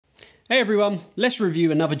Hey everyone, let's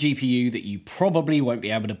review another GPU that you probably won't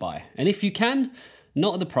be able to buy. And if you can,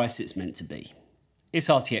 not at the price it's meant to be. It's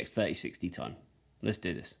RTX 3060 time. Let's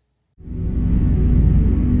do this.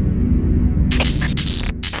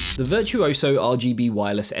 The Virtuoso RGB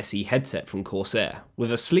Wireless SE headset from Corsair.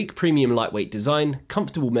 With a sleek premium lightweight design,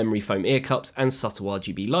 comfortable memory foam ear cups and subtle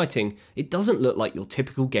RGB lighting, it doesn't look like your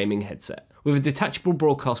typical gaming headset. With a detachable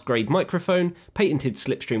broadcast grade microphone, patented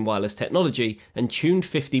slipstream wireless technology and tuned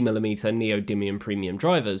 50mm neodymium premium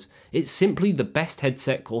drivers, it's simply the best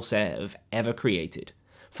headset Corsair have ever created.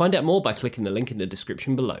 Find out more by clicking the link in the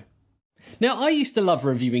description below. Now, I used to love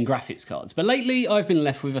reviewing graphics cards, but lately I've been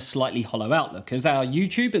left with a slightly hollow outlook as our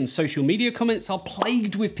YouTube and social media comments are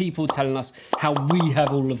plagued with people telling us how we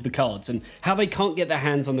have all of the cards and how they can't get their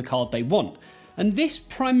hands on the card they want. And this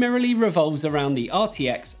primarily revolves around the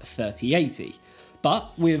RTX 3080.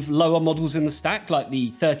 But with lower models in the stack like the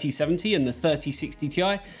 3070 and the 3060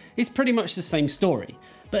 Ti, it's pretty much the same story.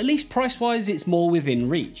 But at least price-wise it's more within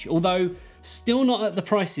reach, although still not at the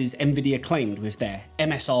prices Nvidia claimed with their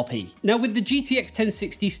MSRP. Now, with the GTX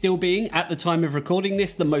 1060 still being, at the time of recording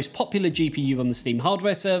this, the most popular GPU on the Steam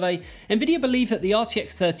hardware survey, Nvidia believe that the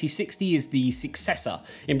RTX 3060 is the successor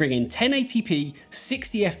in bringing 1080p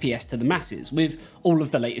 60 FPS to the masses with all of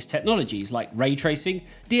the latest technologies like ray tracing,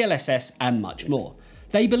 DLSS and much more.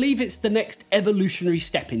 They believe it's the next evolutionary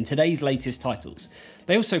step in today's latest titles.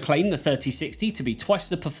 They also claim the 3060 to be twice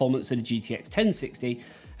the performance of the GTX 1060,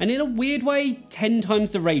 and in a weird way, 10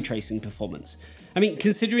 times the ray tracing performance. I mean,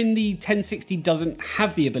 considering the 1060 doesn't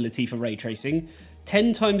have the ability for ray tracing,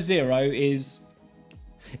 10 times 0 is,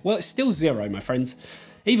 well, it's still 0, my friends.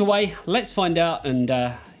 Either way, let's find out and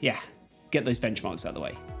yeah, get those benchmarks out of the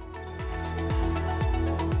way.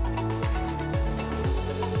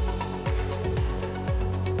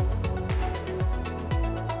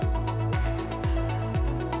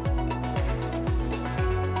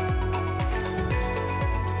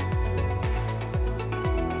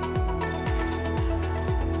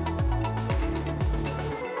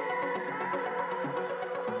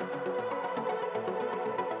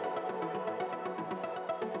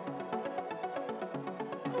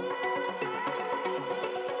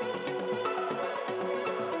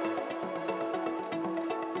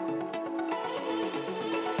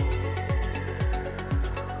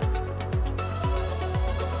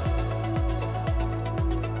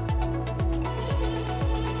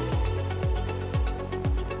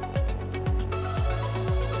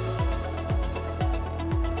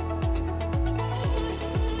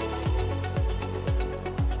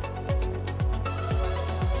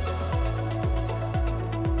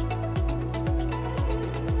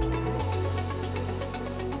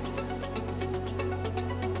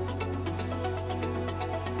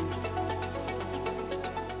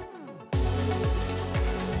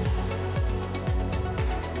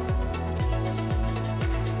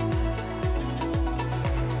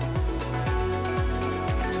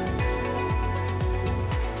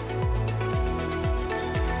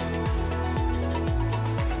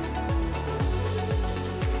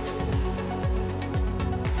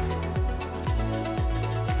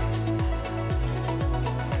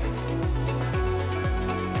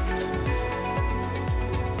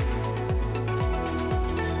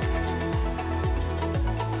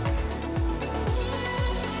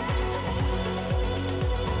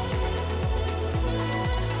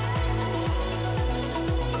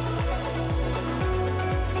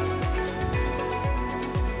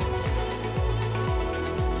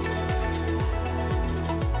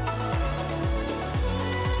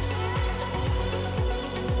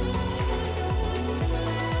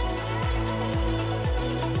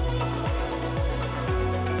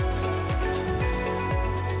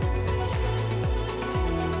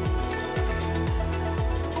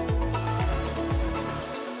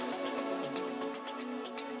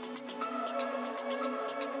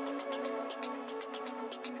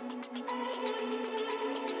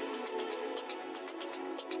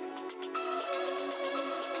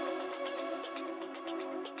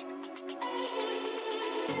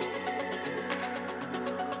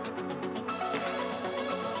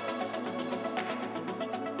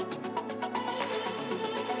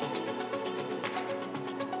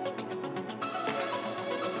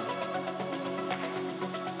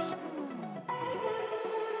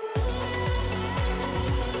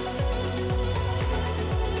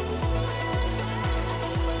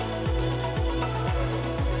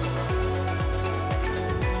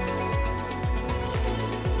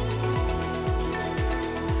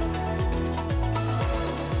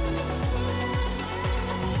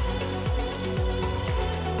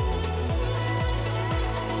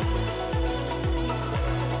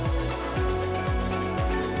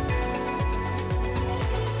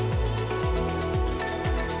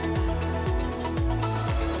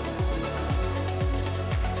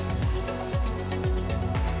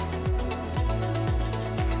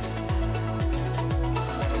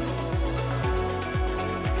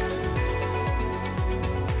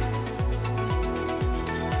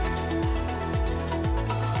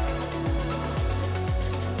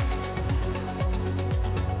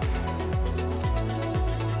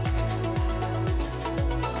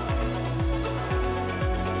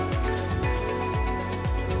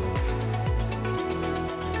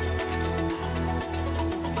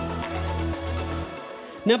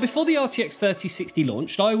 Now, before the RTX 3060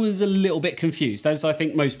 launched, I was a little bit confused, as I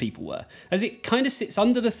think most people were, as it kind of sits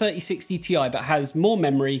under the 3060 Ti but has more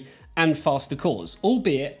memory and faster cores,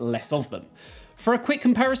 albeit less of them. For a quick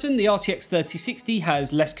comparison, the RTX 3060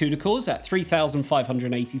 has less CUDA cores at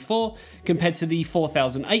 3,584 compared to the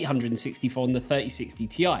 4,864 on the 3060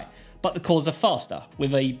 Ti, but the cores are faster,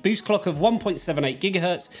 with a boost clock of 1.78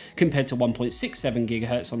 GHz compared to 1.67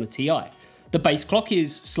 GHz on the Ti. The base clock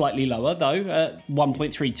is slightly lower though, at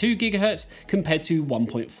 1.32 GHz compared to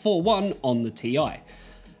 1.41 on the Ti.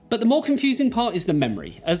 But the more confusing part is the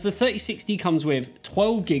memory, as the 3060 comes with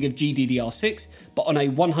 12 GB of GDDR6, but on a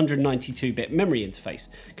 192-bit memory interface,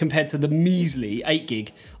 compared to the measly 8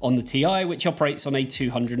 GB on the Ti, which operates on a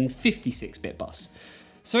 256-bit bus.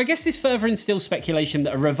 So I guess this further instills speculation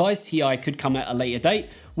that a revised Ti could come at a later date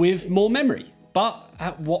with more memory, but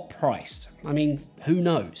at what price? I mean, who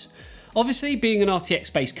knows? Obviously, being an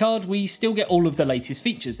RTX-based card, we still get all of the latest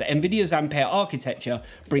features that Nvidia's Ampere architecture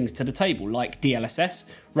brings to the table, like DLSS,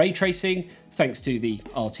 ray tracing, thanks to the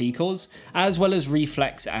RT cores, as well as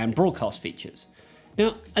reflex and broadcast features.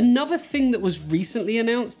 Now, another thing that was recently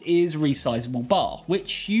announced is resizable bar,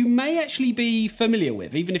 which you may actually be familiar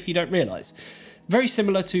with, even if you don't realise. Very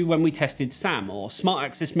similar to when we tested SAM, or Smart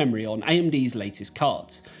Access Memory, on AMD's latest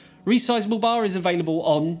cards. Resizable bar is available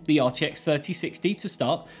on the RTX 3060 to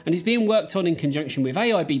start, and is being worked on in conjunction with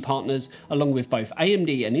AIB partners, along with both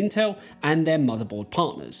AMD and Intel and their motherboard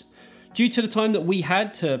partners. Due to the time that we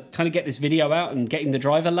had to kind of get this video out and getting the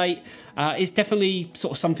driver late, it's definitely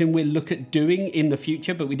sort of something we'll look at doing in the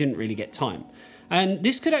future, but we didn't really get time. And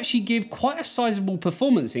this could actually give quite a sizable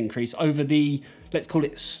performance increase over the, let's call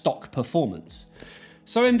it, stock performance.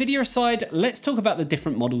 So Nvidia aside, let's talk about the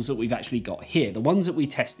different models that we've actually got here, the ones that we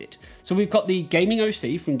tested. So we've got the Gaming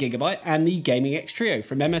OC from Gigabyte and the Gaming X Trio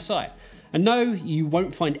from MSI. And no, you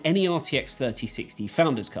won't find any RTX 3060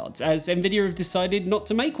 Founders cards, as Nvidia have decided not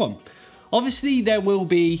to make one. Obviously, there will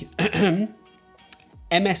be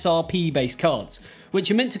MSRP based cards, which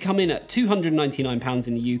are meant to come in at £299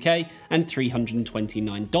 in the UK and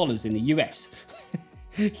 $329 in the US.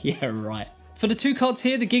 Yeah, right. For the two cards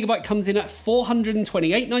here, the Gigabyte comes in at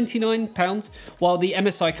 £428.99, while the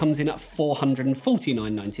MSI comes in at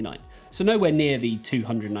 £449.99, so nowhere near the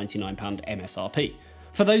 £299 MSRP.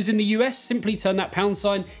 For those in the US, simply turn that pound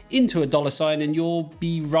sign into a dollar sign and you'll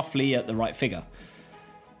be roughly at the right figure.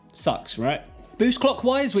 Sucks, right? Boost clock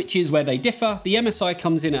wise, which is where they differ, the MSI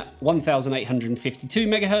comes in at 1852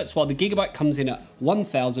 MHz, while the Gigabyte comes in at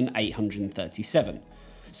 1837.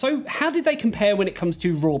 So how did they compare when it comes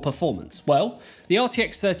to raw performance? Well, the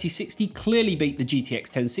RTX 3060 clearly beat the GTX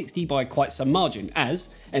 1060 by quite some margin,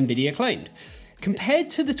 as Nvidia claimed. Compared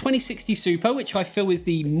to the 2060 Super, which I feel is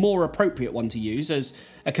the more appropriate one to use as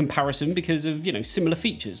a comparison because of, similar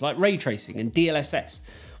features like ray tracing and DLSS.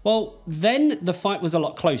 Well, then the fight was a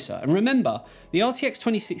lot closer. And remember, the RTX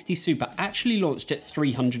 2060 Super actually launched at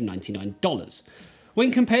 $399. When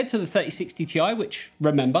compared to the 3060 Ti, which,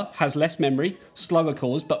 remember, has less memory, slower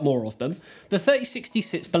cores, but more of them, the 3060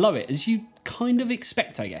 sits below it, as you kind of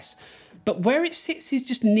expect, I guess. But where it sits is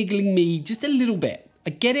just niggling me just a little bit.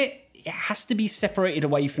 I get it, it has to be separated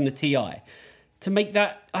away from the Ti to make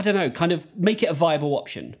that, I don't know, kind of make it a viable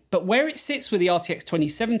option. But where it sits with the RTX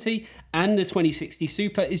 2070 and the 2060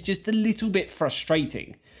 Super is just a little bit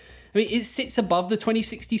frustrating. I mean, it sits above the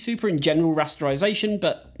 2060 Super in general rasterization,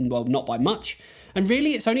 but, well, not by much. And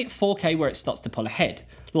really, it's only at 4K where it starts to pull ahead,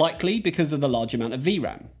 likely because of the large amount of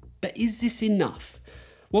VRAM. But is this enough?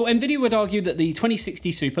 Well, Nvidia would argue that the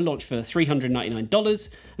 2060 Super launched for $399,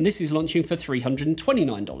 and this is launching for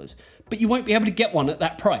 $329. But you won't be able to get one at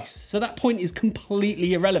that price, so that point is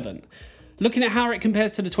completely irrelevant. Looking at how it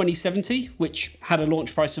compares to the 2070, which had a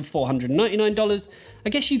launch price of $499, I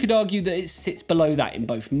guess you could argue that it sits below that in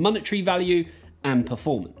both monetary value and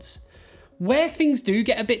performance. Where things do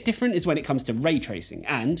get a bit different is when it comes to ray tracing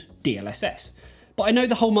and DLSS. But I know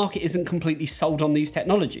the whole market isn't completely sold on these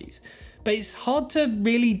technologies. But it's hard to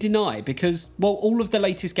really deny because, well, all of the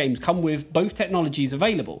latest games come with both technologies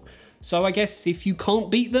available. So I guess if you can't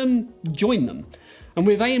beat them, join them. And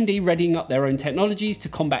with AMD readying up their own technologies to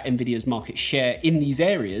combat Nvidia's market share in these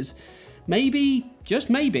areas, maybe, just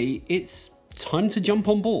maybe, it's time to jump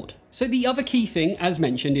on board. So the other key thing, as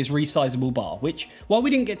mentioned, is resizable bar, which, while we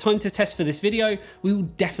didn't get time to test for this video, we will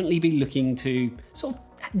definitely be looking to sort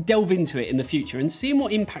of delve into it in the future and seeing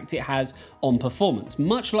what impact it has on performance,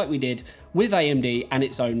 much like we did with AMD and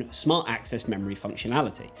its own smart access memory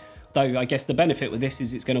functionality. Though I guess the benefit with this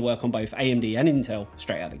is it's going to work on both AMD and Intel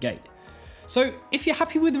straight out the gate. So if you're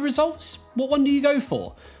happy with the results, what one do you go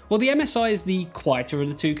for? Well, the MSI is the quieter of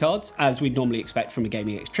the two cards, as we'd normally expect from a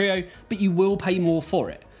Gaming X Trio, but you will pay more for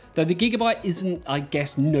it. Though the Gigabyte isn't, I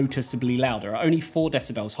guess, noticeably louder, only 4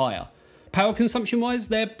 decibels higher. Power consumption wise,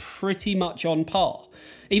 they're pretty much on par,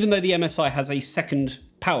 even though the MSI has a second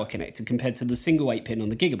power connector compared to the single 8-pin on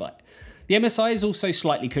the Gigabyte. The MSI is also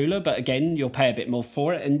slightly cooler, but again, you'll pay a bit more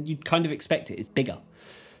for it and you'd kind of expect it, it's bigger.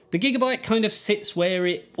 The Gigabyte kind of sits where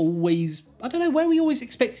it always, I don't know, where we always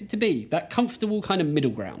expect it to be, that comfortable kind of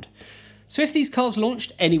middle ground. So if these cards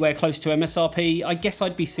launched anywhere close to MSRP, I guess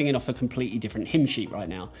I'd be singing off a completely different hymn sheet right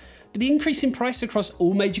now. But the increase in price across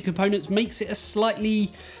all major components makes it a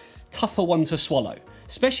slightly tougher one to swallow,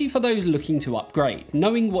 especially for those looking to upgrade,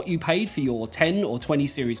 knowing what you paid for your 10 or 20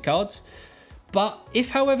 series cards. But if,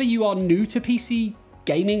 however, you are new to PC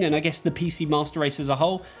gaming and I guess the PC master race as a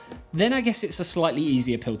whole, then I guess it's a slightly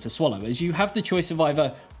easier pill to swallow, as you have the choice of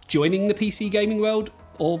either joining the PC gaming world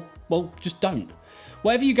or, well, just don't.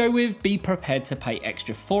 Whatever you go with, be prepared to pay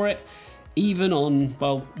extra for it, even on,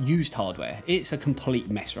 well, used hardware. It's a complete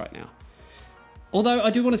mess right now. Although I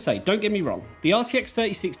do want to say, don't get me wrong, the RTX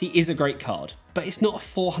 3060 is a great card, but it's not a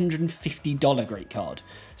 $450 great card,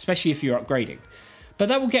 especially if you're upgrading. But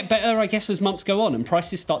that will get better, I guess, as months go on and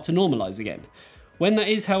prices start to normalize again. When that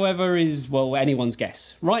is, however, is, well, anyone's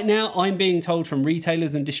guess. Right now, I'm being told from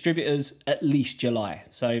retailers and distributors at least July.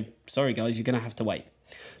 So, sorry guys, you're going to have to wait.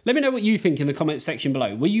 Let me know what you think in the comments section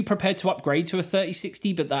below. Were you prepared to upgrade to a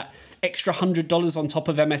 3060, but that extra $100 on top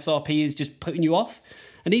of MSRP is just putting you off?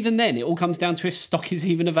 And even then, it all comes down to if stock is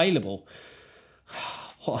even available.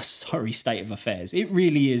 What a sorry state of affairs. It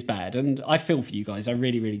really is bad, and I feel for you guys, I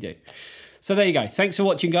really, really do. So there you go. Thanks for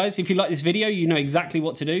watching, guys. If you like this video, you know exactly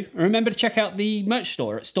what to do. And remember to check out the merch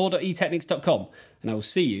store at store.eteknix.com, and I will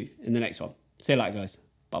see you in the next one. See you later, guys.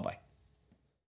 Bye-bye.